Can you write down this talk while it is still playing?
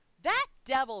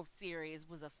Devils series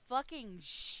was a fucking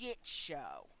shit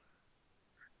show.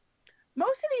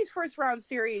 Most of these first round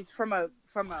series from a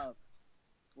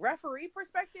referee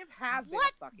perspective have been a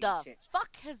What fucking the shit.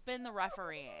 fuck has been the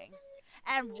refereeing?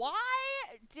 And why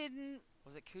didn't,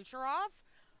 was it Kucherov,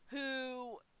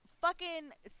 who fucking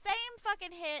same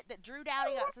fucking hit that Drew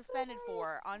Doughty got suspended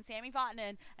for on Sammy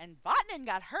Vatanen, and Vatanen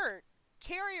got hurt.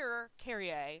 Carrier,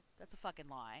 that's a fucking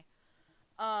lie.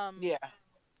 Um, Yeah,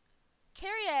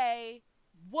 Carrier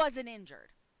wasn't injured.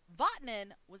 Vatanen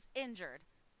was injured.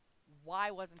 Why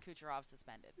wasn't Kucherov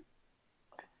suspended?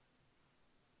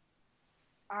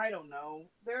 I don't know.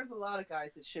 There's a lot of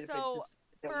guys that should have been So suspended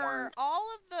that weren't.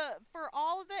 for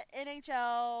all of the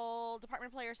NHL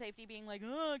Department of Player Safety being like,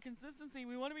 oh, consistency,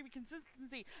 we want to be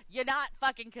consistency. You're not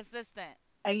fucking consistent.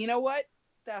 And you know what?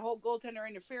 That whole goaltender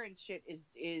interference shit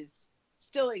is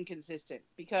still inconsistent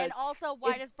And because also,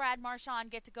 why if does Brad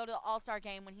Marchand get to go to the All Star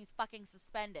game when he's fucking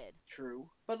suspended? true,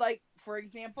 but like for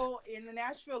example, in the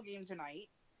Nashville game tonight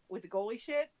with the goalie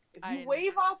shit, if I you didn't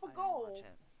wave off a I didn't watch goal it.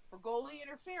 for goalie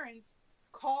interference,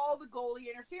 call the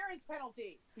goalie interference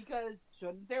penalty because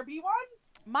shouldn't there be one?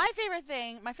 My favorite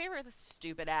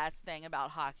stupid ass thing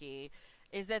about hockey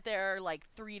is that there are like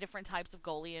three different types of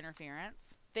goalie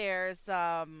interference. There's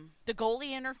the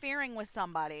goalie interfering with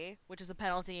somebody, which is a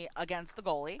penalty against the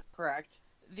goalie. Correct.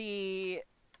 The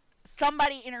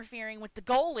somebody interfering with the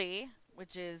goalie,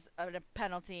 which is a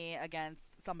penalty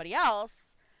against somebody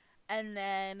else, and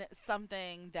then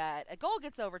something that a goal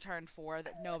gets overturned for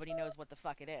that nobody knows what the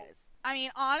fuck it is. I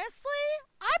mean, honestly,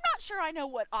 I'm not sure I know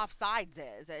what offsides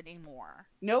is anymore.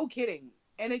 No kidding.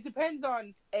 And it depends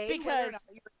on A, whether or not Because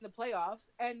you're in the playoffs,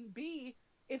 and B,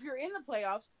 if you're in the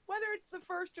playoffs, whether it's the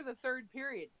first or the third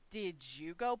period. did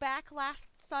you go back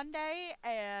last Sunday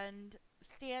and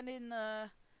stand in the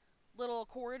little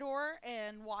corridor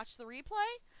and watch the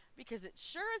replay? Because it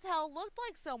sure as hell looked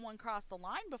like someone crossed the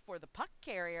line before the puck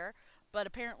carrier, but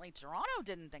apparently Toronto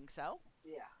didn't think so.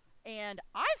 Yeah. And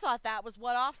I thought that was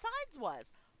what offsides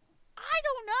was. I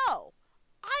don't know.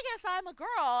 I guess I'm a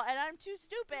girl and I'm too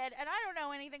stupid and I don't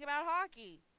know anything about hockey.